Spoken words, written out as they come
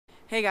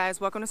Hey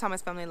guys, welcome to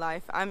Thomas Family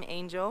Life. I'm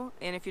Angel,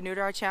 and if you're new to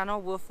our channel,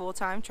 we're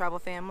full-time travel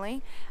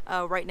family.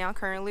 Right now,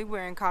 currently,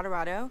 we're in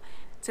Colorado.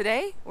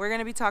 Today, we're going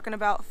to be talking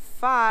about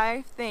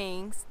 5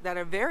 things that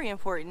are very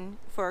important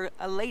for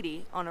a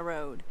lady on the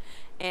road.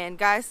 And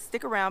guys,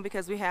 stick around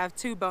because we have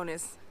 2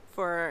 bonus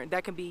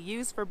that can be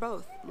used for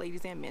both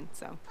ladies and men.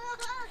 So,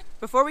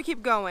 before we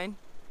keep going,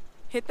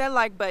 hit that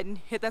like button,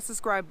 hit that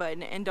subscribe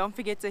button, and don't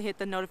forget to hit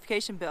the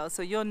notification bell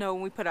so you'll know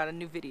when we put out a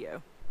new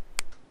video.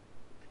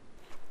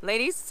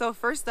 Ladies, so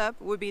first up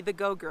would be the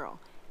Go Girl.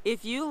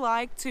 If you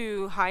like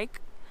to hike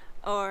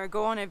or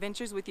go on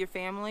adventures with your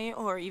family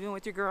or even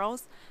with your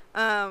girls,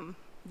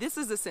 this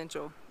is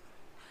essential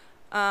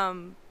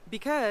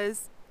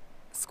because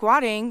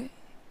squatting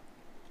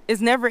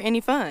is never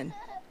any fun.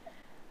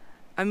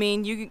 I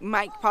mean, you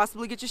might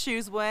possibly get your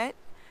shoes wet,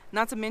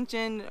 not to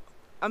mention,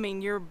 I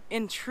mean, you're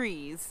in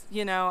trees,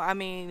 you know, I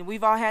mean,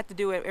 we've all had to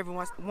do it every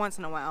once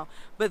in a while,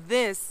 but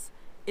this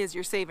is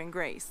your saving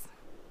grace.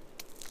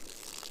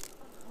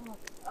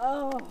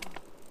 Oh.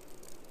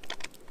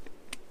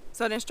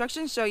 So the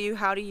instructions show you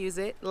how to use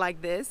it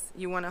like this.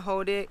 You want to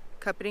hold it,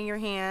 cup it in your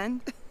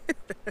hand.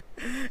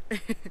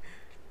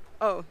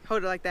 Oh,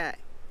 hold it like that,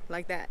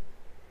 like that.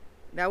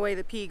 That way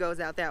the pee goes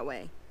out that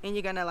way. And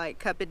you're gonna like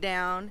cup it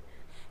down.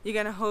 You're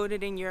gonna hold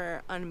it in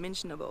your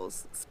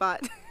unmentionables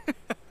spot.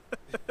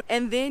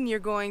 And then you're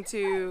going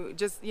to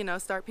just, you know,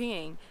 start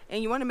peeing.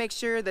 And you want to make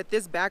sure that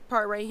this back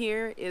part right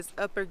here is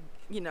upper,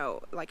 you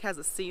know, like has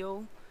a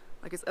seal.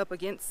 Like it's up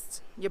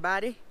against your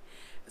body,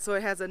 so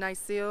it has a nice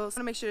seal. So I want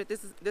to make sure that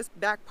this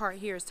back part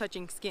here is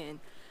touching skin.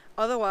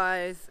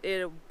 Otherwise,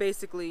 it'll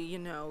basically, you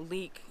know,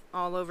 leak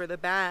all over the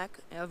back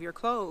of your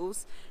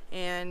clothes,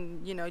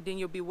 and you know, then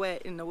you'll be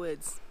wet in the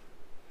woods.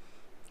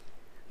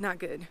 Not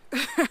good.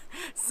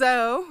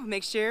 So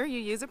make sure you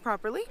use it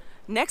properly.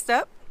 Next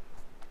up,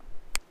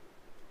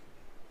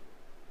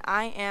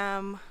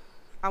 I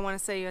want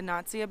to say a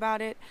Nazi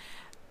about it,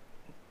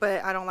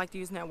 but I don't like to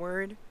use that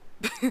word.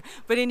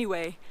 But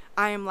anyway,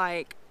 I am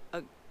like,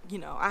 you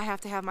know, I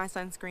have to have my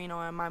sunscreen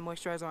on, my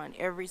moisturizer on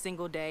every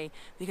single day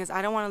because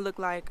I don't want to look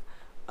like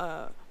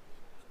a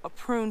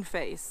prune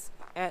face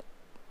at,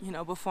 you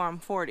know, before I'm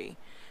 40.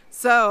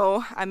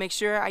 So I make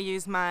sure I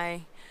use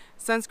my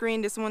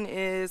sunscreen. This one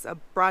is a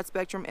broad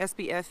spectrum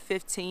SPF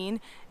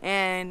 15,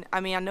 and I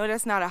mean, I know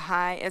that's not a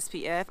high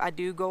SPF. I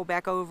do go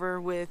back over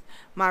with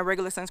my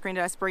regular sunscreen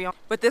that I spray on,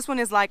 but this one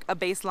is like a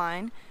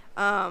baseline.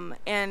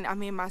 And I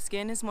mean, my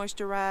skin is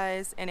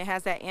moisturized and it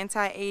has that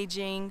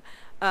anti-aging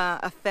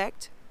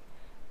effect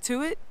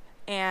to it,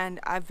 and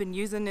I've been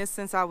using this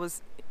since I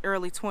was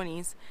early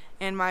 20s,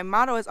 and my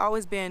motto has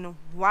always been,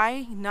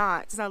 why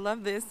not? Because I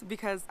love this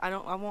because I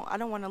don't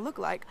want to look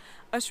like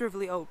a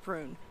shrivelly old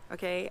prune.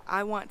 Okay,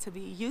 I want to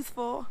be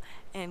youthful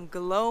and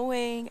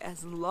glowing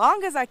as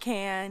long as I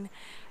can,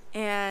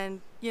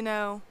 and you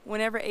know,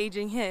 whenever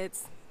aging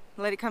hits,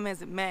 let it come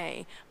as it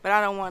may, but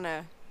I don't want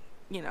to,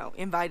 you know,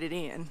 invite it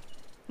in.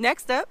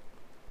 Next up,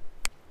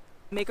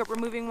 makeup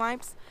removing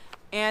wipes,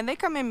 and they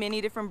come in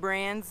many different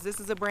brands. This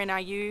is a brand I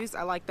use.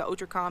 I like the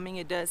Ultra Calming.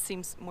 It does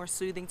seem more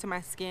soothing to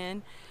my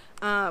skin,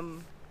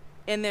 and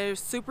they're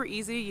super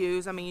easy to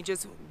use. I mean, you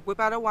just whip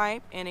out a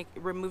wipe and it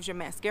removes your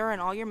mascara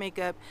and all your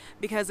makeup,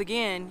 because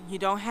again, you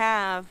don't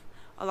have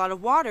a lot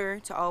of water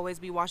to always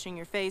be washing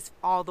your face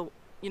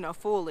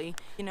fully.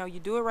 You know, you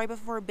do it right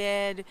before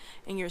bed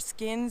and your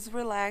skin's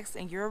relaxed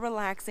and you're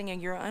relaxing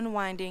and you're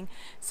unwinding.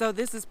 So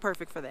this is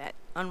perfect for that,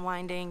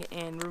 unwinding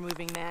and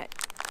removing that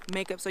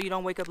makeup so you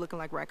don't wake up looking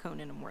like raccoon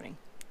in the morning.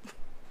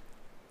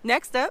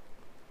 Next up,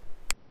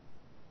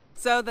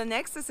 so the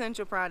next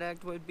essential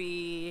product would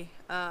be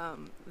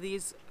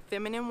these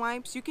feminine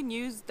wipes. You can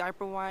use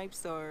diaper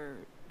wipes, or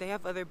they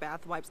have other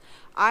bath wipes.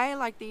 I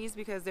like these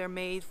because they're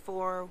made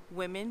for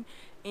women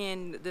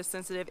in the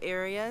sensitive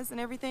areas and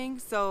everything,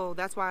 so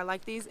that's why I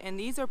like these. And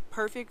these are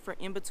perfect for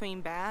in between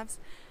baths.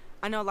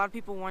 I know a lot of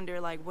people wonder,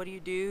 like, what do you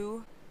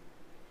do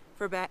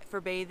for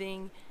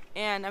bathing?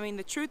 And I mean,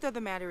 the truth of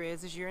the matter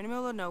is you're in the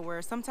middle of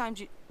nowhere.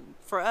 Sometimes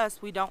for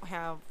us, we don't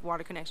have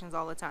water connections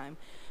all the time.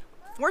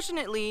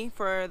 Fortunately,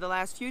 for the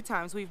last few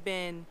times, we've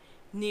been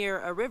near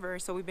a river,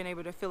 so we've been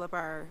able to fill up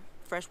our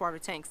freshwater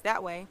tanks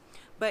that way.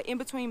 But in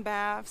between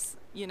baths,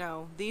 you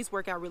know, these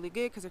work out really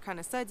good because they're kind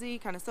of sudsy,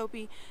 kind of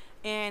soapy,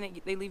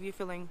 and they leave you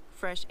feeling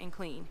fresh and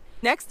clean.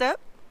 Next up,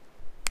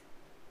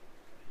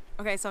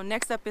 okay, so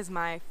next up is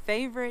my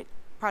favorite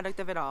product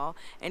of it all,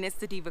 and it's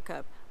the Diva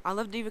Cup. I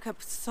love Diva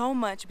Cup so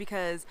much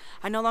because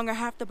I no longer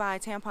have to buy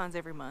tampons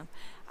every month.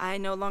 I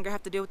no longer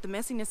have to deal with the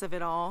messiness of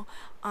it all,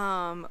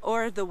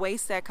 or the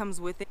waste that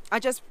comes with it. I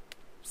just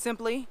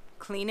simply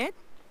clean it,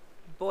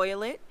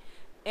 boil it,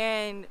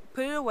 and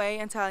put it away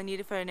until I need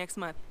it for the next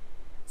month.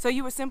 So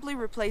you would simply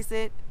replace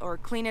it or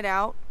clean it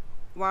out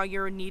while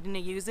you're needing to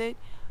use it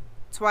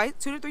 2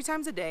 to 3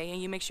 times a day,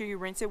 and you make sure you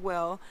rinse it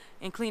well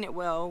and clean it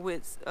well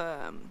with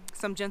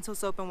some gentle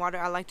soap and water.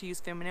 I like to use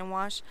feminine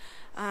wash,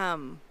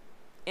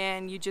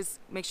 and you just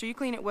make sure you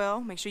clean it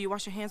well, make sure you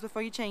wash your hands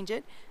before you change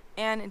it.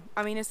 And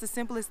I mean, it's the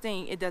simplest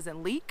thing. It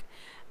doesn't leak,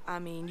 I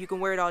mean, you can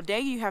wear it all day.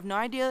 You have no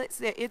idea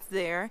it's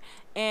there.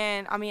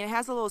 And I mean, it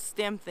has a little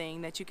stem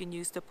thing that you can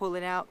use to pull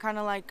it out, kind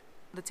of like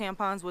the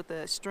tampons with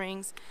the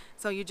strings.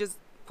 So you just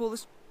pull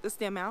the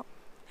stem out,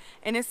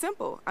 and it's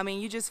simple. I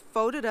mean, you just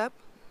fold it up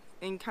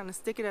and kind of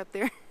stick it up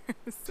there.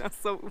 It sounds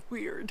so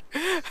weird.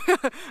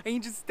 And you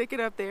just stick it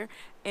up there,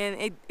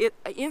 and it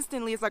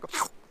instantly, it's like a,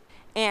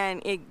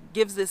 and it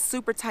gives this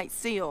super tight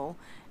seal,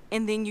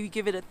 and then you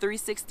give it a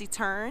 360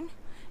 turn,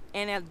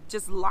 and it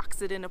just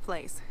locks it into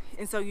place.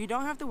 And so you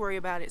don't have to worry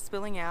about it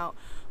spilling out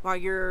while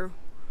you're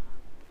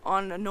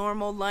on a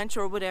normal lunch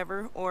or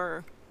whatever,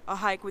 or a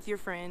hike with your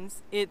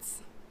friends.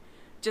 It's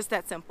just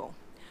that simple.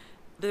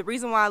 The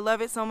reason why I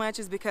love it so much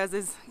is because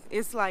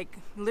it's like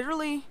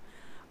literally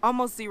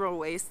almost zero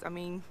waste. I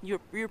mean, you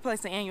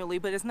replace it annually,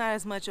 but it's not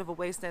as much of a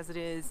waste as it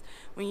is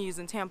when you're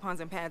using tampons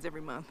and pads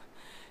every month.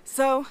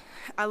 So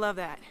I love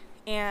that.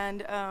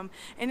 And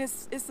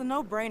it's a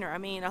no-brainer. I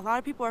mean, a lot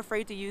of people are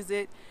afraid to use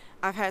it.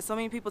 I've had so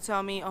many people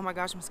tell me, oh my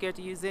gosh, I'm scared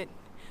to use it.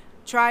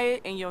 Try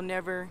it and you'll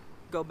never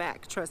go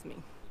back, trust me.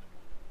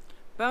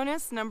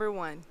 Bonus number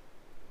 1.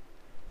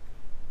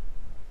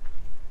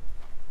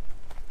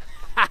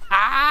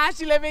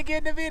 She let me get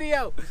in the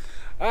video.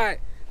 All right,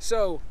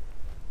 so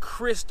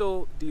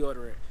crystal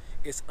deodorant.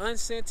 It's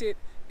unscented,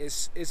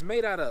 it's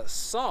made out of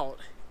salt,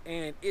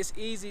 and it's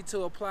easy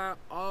to apply,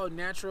 all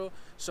natural.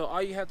 So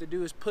all you have to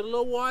do is put a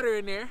little water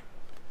in there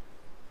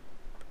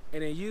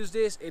and then use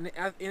this, and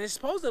it's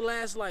supposed to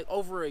last like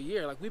over a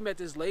year. Like, we met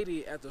this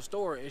lady at the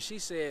store and she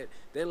said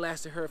they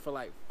lasted her for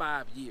like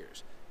 5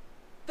 years.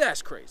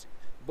 That's crazy,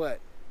 but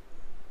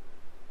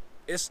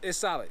it's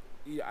solid.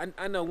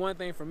 I know one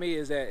thing for me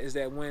is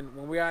that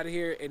when we're out of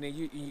here and then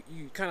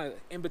you kind of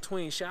in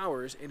between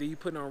showers and then you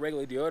put on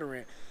regular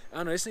deodorant,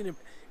 I don't know,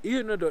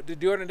 even though the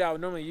deodorant that I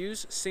would normally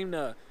use seem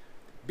like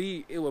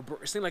it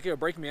would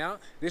break me out.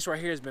 This right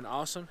here has been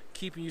awesome,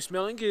 keeping you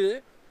smelling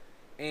good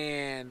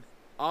and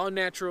all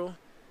natural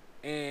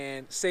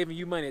and saving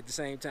you money at the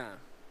same time.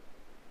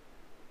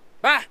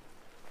 Bye.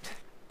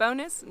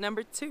 Bonus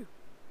number 2.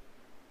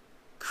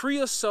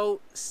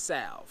 Creosote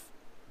salve.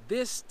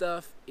 This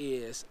stuff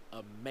is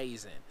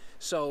amazing.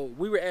 So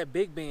we were at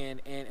Big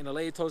Bend and the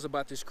lady told us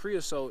about this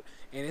creosote,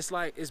 and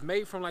it's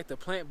made from like the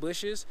plant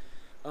bushes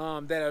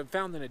that are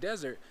found in the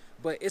desert,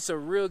 but it's a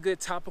real good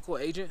topical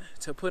agent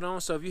to put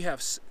on. So if you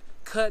have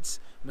cuts,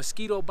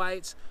 mosquito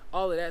bites,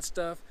 all of that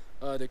stuff,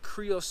 the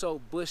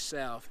creosote bush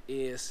salve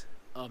is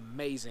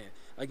amazing.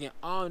 Again,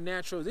 all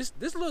natural. This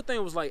little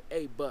thing was like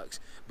 $8,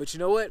 but you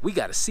know what? We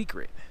got a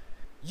secret.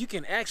 You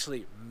can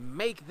actually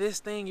make this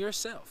thing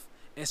yourself.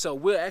 And so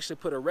we'll actually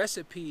put a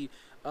recipe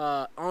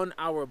on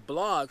our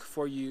blog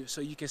for you,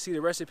 so you can see the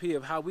recipe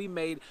of how we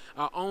made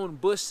our own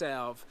bush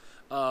salve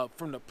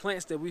from the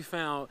plants that we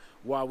found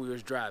while we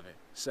was driving.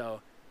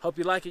 So hope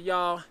you like it,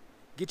 y'all.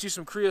 Get you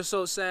some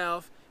creosote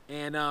salve,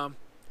 and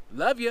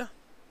love you.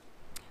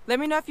 Let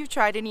me know if you've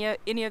tried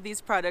any of these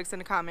products in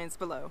the comments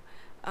below.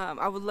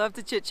 I would love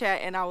to chit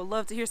chat, and I would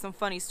love to hear some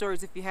funny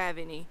stories, if you have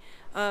any,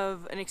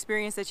 of an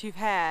experience that you've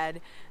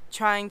had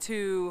trying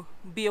to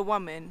be a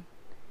woman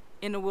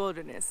in the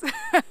wilderness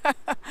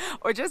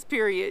or just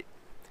period.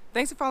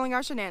 Thanks for following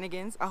our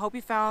shenanigans. I hope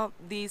you found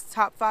these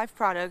top 5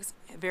 products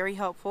very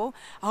helpful.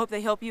 I hope they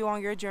help you on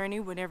your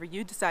journey whenever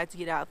you decide to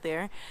get out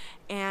there.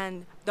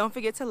 And don't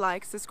forget to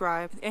like,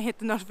 subscribe, and hit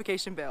the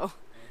notification bell.